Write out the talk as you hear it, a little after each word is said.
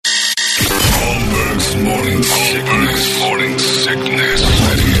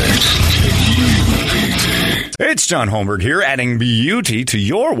It's John Holmberg here, adding beauty to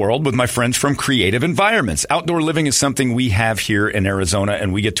your world with my friends from Creative Environments. Outdoor living is something we have here in Arizona,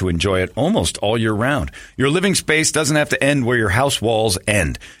 and we get to enjoy it almost all year round. Your living space doesn't have to end where your house walls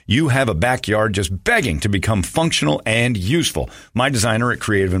end. You have a backyard just begging to become functional and useful. My designer at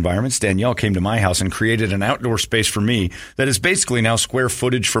Creative Environments, Danielle, came to my house and created an outdoor space for me that is basically now square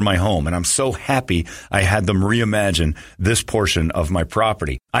footage for my home, and I'm so happy I had them reimagine this portion of my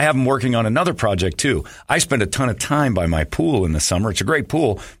property. I have them working on another project, too. I spend a ton of time by my pool in the summer. It's a great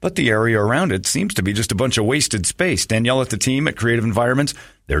pool, but the area around it seems to be just a bunch of wasted space. Danielle at the team at Creative Environments,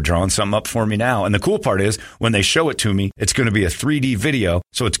 they're drawing something up for me now. And the cool part is, when they show it to me, it's going to be a 3D video,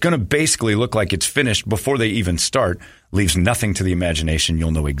 so it's going to basically look like it's finished before they even start. Leaves nothing to the imagination.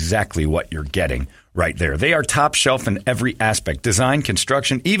 You'll know exactly what you're getting right there. They are top shelf in every aspect. Design,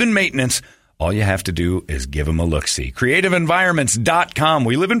 construction, even maintenance. All you have to do is give them a look-see. CreativeEnvironments.com.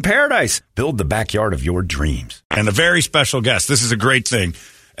 We live in paradise. Build the backyard of your dreams. And a very special guest. This is a great thing.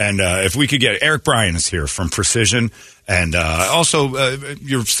 And if we could get Bryan is here from Precision. And also,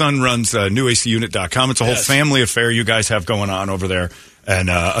 your son runs NewACUnit.com. It's a whole family affair you guys have going on over there.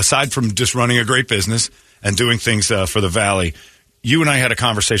 And aside from just running a great business and doing things for the Valley, you and I had a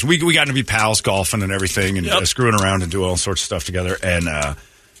conversation. We got to be pals, golfing and everything, and screwing around and do all sorts of stuff together. And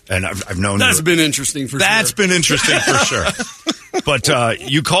I've known that's been interesting for sure. That's been interesting for sure. But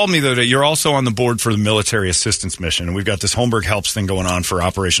you called me the other day. You're also on the board for the Military Assistance Mission, and we've got this Holmberg Helps thing going on for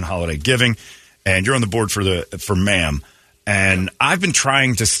Operation Holiday Giving, and you're on the board for MAM. And I've been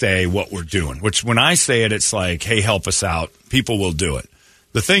trying to say what we're doing, which when I say it, it's like, hey, help us out. People will do it.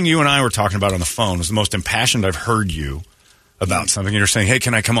 The thing you and I were talking about on the phone was the most impassioned I've heard you about something. You're saying, hey,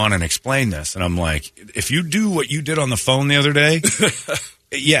 can I come on and explain this? And I'm like, if you do what you did on the phone the other day...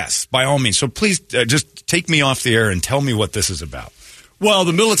 Yes, by all means. So please just take me off the air and tell me what this is about. Well,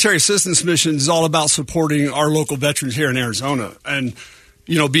 the Military Assistance Mission is all about supporting our local veterans here in Arizona. And,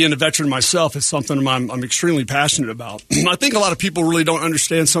 you know, being a veteran myself is something I'm extremely passionate about. I think a lot of people really don't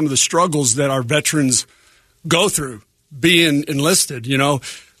understand some of the struggles that our veterans go through being enlisted. You know,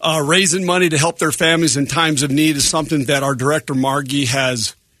 raising money to help their families in times of need is something that our director, Margie,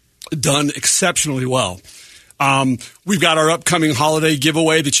 has done exceptionally well. We've got our upcoming holiday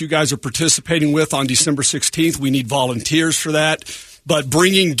giveaway that you guys are participating with on December 16th. We need volunteers for that. But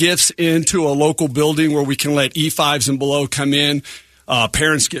bringing gifts into a local building where we can let E5s and below come in.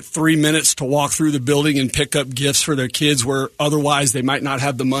 Parents get 3 minutes to walk through the building and pick up gifts for their kids where otherwise they might not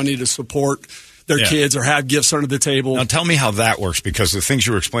have the money to support their kids or have gifts under the table. Now tell me how that works, because the things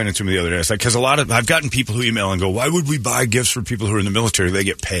you were explaining to me the other day, it's like, because I've gotten people who email and go, why would we buy gifts for people who are in the military? They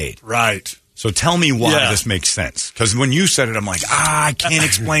get paid. Right. So tell me why this makes sense. Because when you said it, I'm like, I can't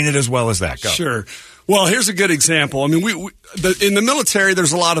explain it as well as that. Go. Sure. Well, here's a good example. I mean, in the military,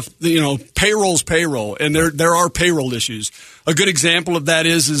 there's a lot of, payroll's payroll, and there are payroll issues. A good example of that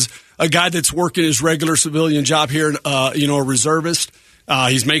is a guy that's working his regular civilian job here, a reservist.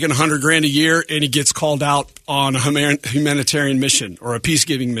 He's making $100,000 a year, and he gets called out on a humanitarian mission or a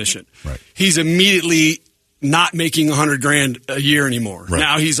peacekeeping mission. Right. He's immediately not making $100,000 a year anymore. Right.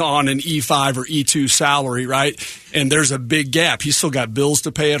 Now he's on an E5 or E2 salary, right? And there's a big gap. He's still got bills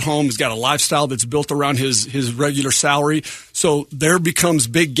to pay at home. He's got a lifestyle that's built around his regular salary. So there becomes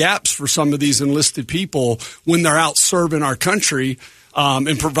big gaps for some of these enlisted people when they're out serving our country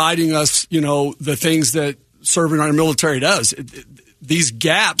and providing us, the things that serving our military does. These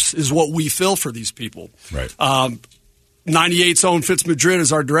gaps is what we fill for these people. Right. 98's own Fitz Madrid,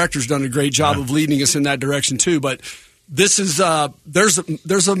 as our director's done a great job of leading us in that direction too. But this is there's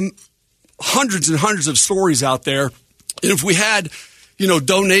hundreds and hundreds of stories out there, and if we had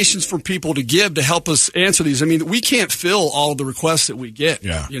donations from people to give to help us answer these, I mean, we can't fill all of the requests that we get.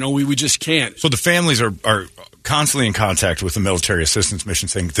 Yeah. We just can't. So the families are constantly in contact with the Military Assistance Mission,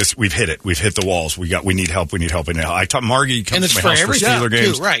 saying this, we've hit it, we've hit the walls, we need help. I taught Margie comes to my house for Steeler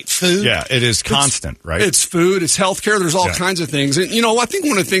games. Too, right? Food. Yeah, it is constant, right? It's food, it's healthcare. There's all kinds of things, and I think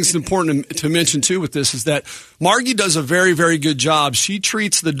one of the things that's important to mention too with this is that Margie does a very, very good job. She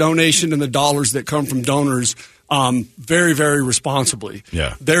treats the donation and the dollars that come from donors very, very responsibly.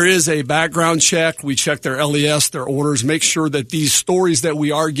 Yeah. There is a background check. We check their LES, their orders, make sure that these stories that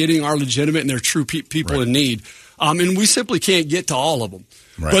we are getting are legitimate and they're true people in need. And we simply can't get to all of them.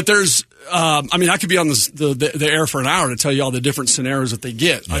 Right. But there's, I could be on the air for an hour to tell you all the different scenarios that they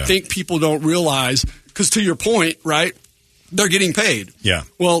get. Yeah. I think people don't realize, because to your point, right, they're getting paid. Yeah.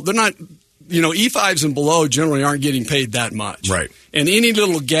 Well, they're not. E5s and below generally aren't getting paid that much. Right. And any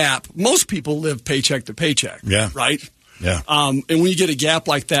little gap, most people live paycheck to paycheck. Yeah. Right? Yeah. And when you get a gap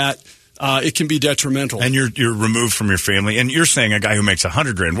like that, it can be detrimental. And you're removed from your family. And you're saying a guy who makes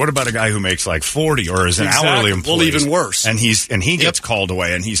 $100,000. What about a guy who makes like 40 or is an hourly employee? Well, even worse. And he gets called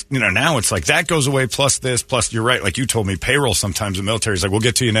away. And he's, now it's like that goes away plus this, plus you're right. Like you told me, payroll sometimes in the military is like, we'll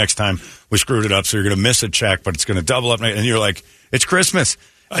get to you next time. We screwed it up. So you're going to miss a check, but it's going to double up. And you're like, it's Christmas.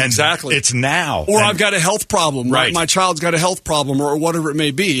 And exactly. It's now. Or I've got a health problem. Right. My child's got a health problem or whatever it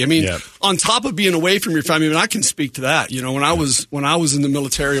may be. I mean, on top of being away from your family, and I can speak to that. When I was in the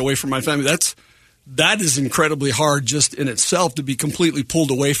military away from my family, that is incredibly hard just in itself to be completely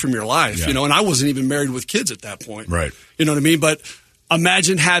pulled away from your life. And I wasn't even married with kids at that point. Right. You know what I mean? But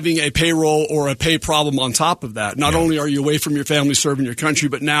imagine having a payroll or a pay problem on top of that. Not only are you away from your family serving your country,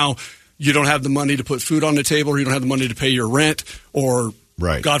 but now you don't have the money to put food on the table, or you don't have the money to pay your rent, or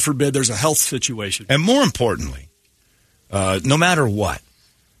God forbid there's a health situation. And more importantly, no matter what,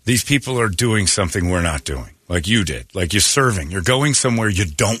 these people are doing something we're not doing, like you did. Like you're serving. You're going somewhere you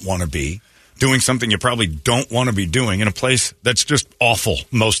don't want to be, doing something you probably don't want to be doing in a place that's just awful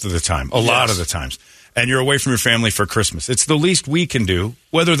most of the time, a lot of the times. And you're away from your family for Christmas. It's the least we can do,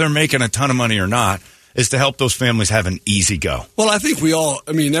 whether they're making a ton of money or not, is to help those families have an easy go. Well, I think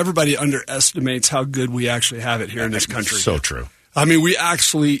everybody underestimates how good we actually have it here in this country. So true.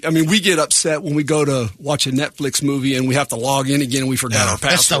 We get upset when we go to watch a Netflix movie and we have to log in again and we forgot our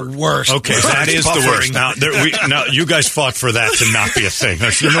password. That's the worst. Okay, that is the worst. Now, you guys fought for that to not be a thing.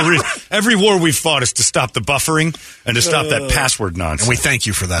 Every war we've fought is to stop the buffering and to stop that password nonsense. And we thank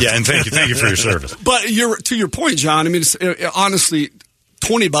you for that. Yeah, and thank you for your service. But to your point, John, it's, honestly,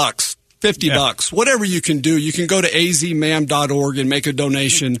 $20, $50, whatever you can do. You can go to azmam.org and make a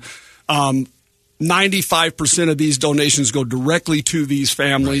donation. 95% of these donations go directly to these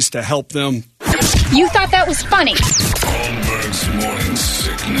families to help them. You thought that was funny. Holmberg's Morning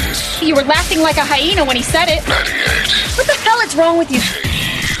Sickness. You were laughing like a hyena when he said it. 98. What the hell is wrong with you?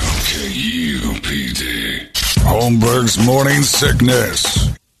 KUPD. Holmberg's Morning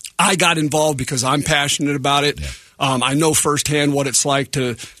Sickness. I got involved because I'm passionate about it. Yeah. I know firsthand what it's like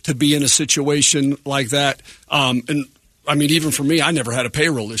to be in a situation like that. Even for me, I never had a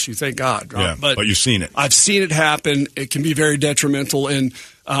payroll issue, thank God. Yeah, but you've seen it. I've seen it happen. It can be very detrimental. And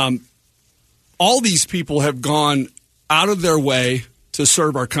all these people have gone out of their way to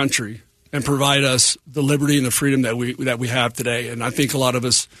serve our country and provide us the liberty and the freedom that we have today. And I think a lot of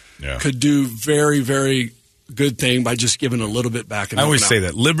us could do very, very good thing by just giving a little bit back. I always say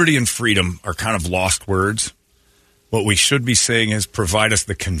that liberty and freedom are kind of lost words. What we should be saying is provide us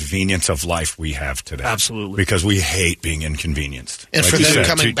the convenience of life we have today. Absolutely. Because we hate being inconvenienced. And like for them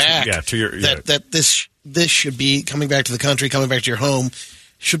coming back, that this should be coming back to the country, coming back to your home,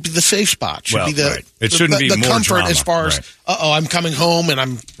 should be the safe spot. It shouldn't be the more comfort drama. As far as I'm coming home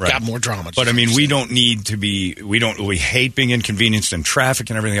and got more drama. But we don't need to be. We hate being inconvenienced in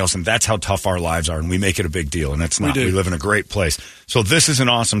traffic and everything else, and that's how tough our lives are, and we make it a big deal, and it's not. We live in a great place, so this is an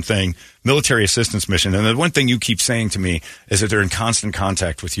awesome thing. Military assistance mission, and the one thing you keep saying to me is that they're in constant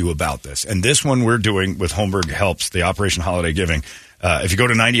contact with you about this, and this one we're doing with Holmberg Helps, the Operation Holiday Giving. If you go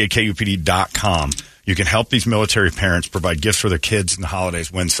to 98kupd.com. You can help these military parents provide gifts for their kids in the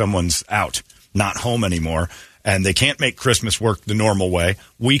holidays when someone's out, not home anymore, and they can't make Christmas work the normal way.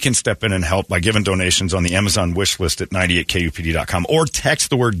 We can step in and help by giving donations on the Amazon wish list at 98kupd.com or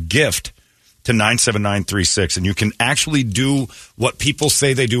text the word gift to 97936, and you can actually do what people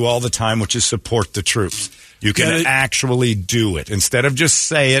say they do all the time, which is support the troops. You can actually do it. Instead of just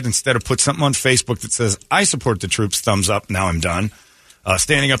say it, instead of put something on Facebook that says, I support the troops, thumbs up, now I'm done.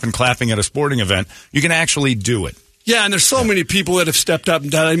 Standing up and clapping at a sporting event, you can actually do it. Yeah, and there's so many people that have stepped up and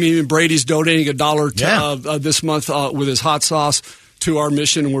done. Even Brady's donating $1 this month with his hot sauce to our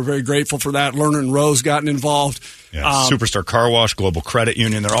mission, and we're very grateful for that. Lerner and Rose gotten involved. Yeah, Superstar Car Wash, Global Credit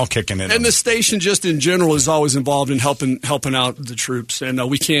Union, they're all kicking in. And the station just in general is always involved in helping out the troops, and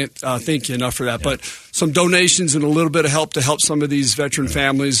we can't thank you enough for that. Yeah. But some donations and a little bit of help to help some of these veteran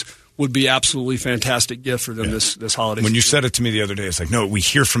families would be absolutely fantastic gift for them this holiday When season. You said it to me the other day, it's like, no, we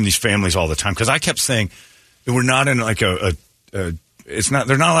hear from these families all the time. Because I kept saying we're not in like there's not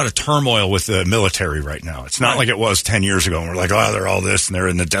a lot of turmoil with the military right now. It's not like it was 10 years ago. And we're like, they're all this and they're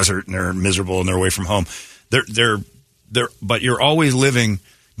in the desert and they're miserable and they're away from home. But you're always living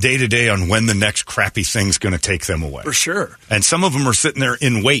day to day on when the next crappy thing's going to take them away. For sure. And some of them are sitting there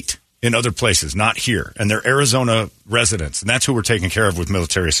in wait in other places, not here. And they're Arizona residents. And that's who we're taking care of with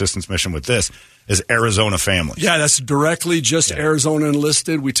Military Assistance Mission with this, is Arizona families. Yeah, that's directly just Arizona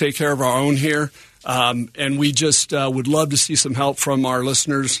enlisted. We take care of our own here. And we just would love to see some help from our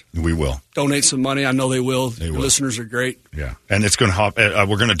listeners. We will. Donate some money. I know they will. Your listeners are great. Yeah. And it's going to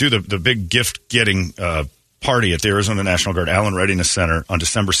we're going to do the big gift getting party at the Arizona National Guard Allen Readiness Center on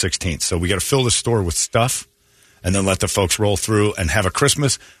December 16th. So we got to fill the store with stuff and then let the folks roll through and have a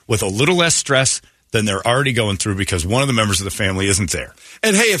Christmas with a little less stress than they're already going through because one of the members of the family isn't there.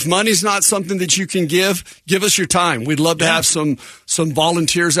 And hey, if money's not something that you can give us your time. We'd love to have some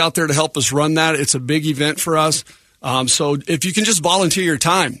volunteers out there to help us run that. It's a big event for us. So if you can just volunteer your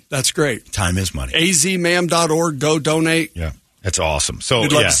time, that's great. Time is money. azmam.org, go donate. Yeah, that's awesome. So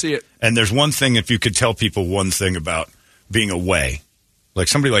we'd love to see it. And there's one thing, if you could tell people one thing about being away, like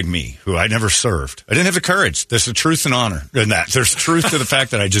somebody like me, who I never served. I didn't have the courage. There's a truth and honor in that. There's truth to the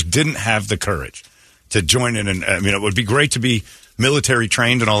fact that I just didn't have the courage to join in. And I mean, it would be great to be military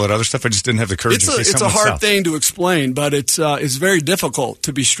trained and all that other stuff. I just didn't have the courage. It's a hard thing to explain, but it's very difficult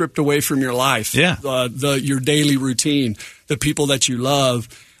to be stripped away from your life. Yeah, your daily routine, the people that you love,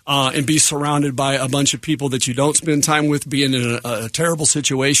 and be surrounded by a bunch of people that you don't spend time with, being in a terrible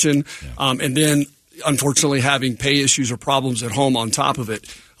situation, and then unfortunately having pay issues or problems at home on top of it.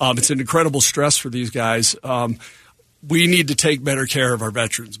 It's an incredible stress for these guys. We need to take better care of our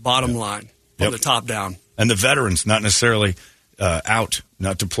veterans. Bottom line. From the top down. And the veterans, not necessarily out,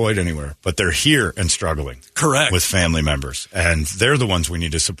 not deployed anywhere, but they're here and struggling. Correct. With family members. And they're the ones we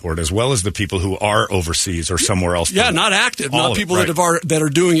need to support, as well as the people who are overseas or somewhere else. Yeah, not active. Not people that are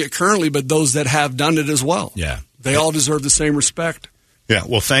doing it currently, but those that have done it as well. Yeah. They all deserve the same respect. Yeah,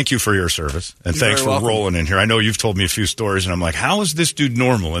 well, thank you for your service, and thanks for rolling in here. I know you've told me a few stories, and I'm like, how is this dude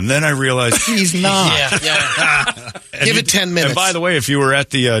normal? And then I realized he's not. Yeah. Give it 10 minutes. And by the way, if you were at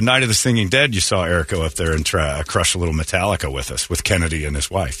the Night of the Singing Dead, you saw Eric go up there and crush a little Metallica with us, with Kennedy and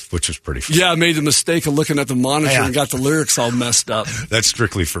his wife, which was pretty fun. Yeah, I made the mistake of looking at the monitor and got the lyrics all messed up. That's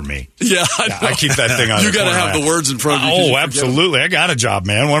strictly for me. Yeah, I keep that thing on. You got to have the words in front of you. Oh, absolutely. I got a job,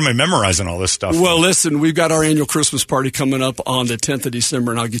 man. Why am I memorizing all this stuff? Well, listen, we've got our annual Christmas party coming up on the 10th of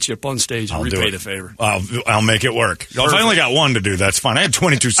December, and I'll get you up on stage and repay the favor. I'll make it work. If I only got one to do, that's fine. I had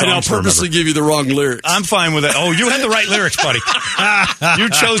 22 songs. And I'll purposely give you the wrong lyrics. I'm fine with that. Oh, you had the right lyrics, buddy. You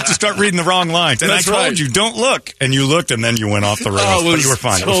chose to start reading the wrong lines. And I told you, don't look. And you looked, and then you went off the rails. But you were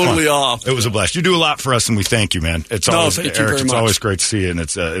fine. Totally off. It was a blast. You do a lot for us, and we thank you, man. Thank you very much. It's always great to see you, and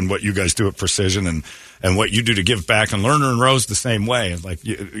it's and what you guys do at Precision, and what you do to give back. And Lerner and Rose the same way. Like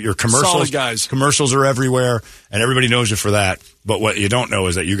your commercials, solid guys. Commercials are everywhere, and everybody knows you for that. But what you don't know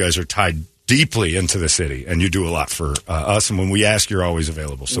is that you guys are tied deeply into the city, and you do a lot for us. And when we ask, you're always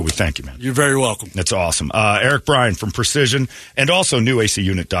available. So we thank you, man. You're very welcome. That's awesome. Eric Bryan from Precision, and also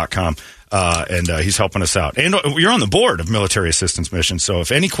newacunit.com. And he's helping us out. And you're on the board of Military Assistance Mission. So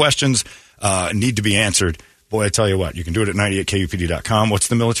if any questions need to be answered, boy, I tell you what, you can do it at 98kupd.com. What's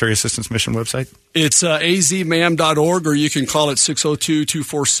the Military Assistance Mission website? It's azmam.org, or you can call it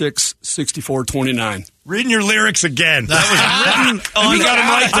 602-246-6429. Reading your lyrics again. That was written on. You got him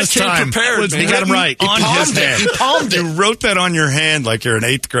right this time. Prepared, he got him right. On his hand. He palmed it. You wrote that on your hand like you're in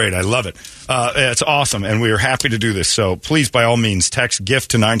 8th grade. I love it. It's awesome, and we are happy to do this. So please, by all means, text GIFT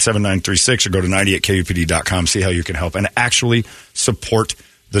to 97936 or go to 98kupd.com, see how you can help, and actually support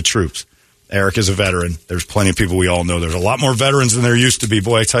the troops. Eric is a veteran. There's plenty of people we all know. There's a lot more veterans than there used to be.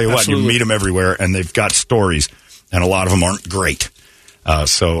 Boy, I tell you what, you meet them everywhere, and they've got stories, and a lot of them aren't great.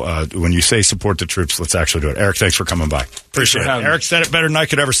 So when you say support the troops, let's actually do it. Eric, thanks for coming by. Appreciate it. Eric said it better than I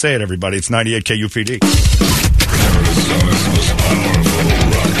could ever say it, everybody. It's 98 KUPD. Arizona's most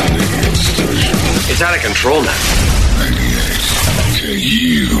powerful rock radio station. It's out of control now.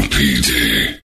 98 KUPD.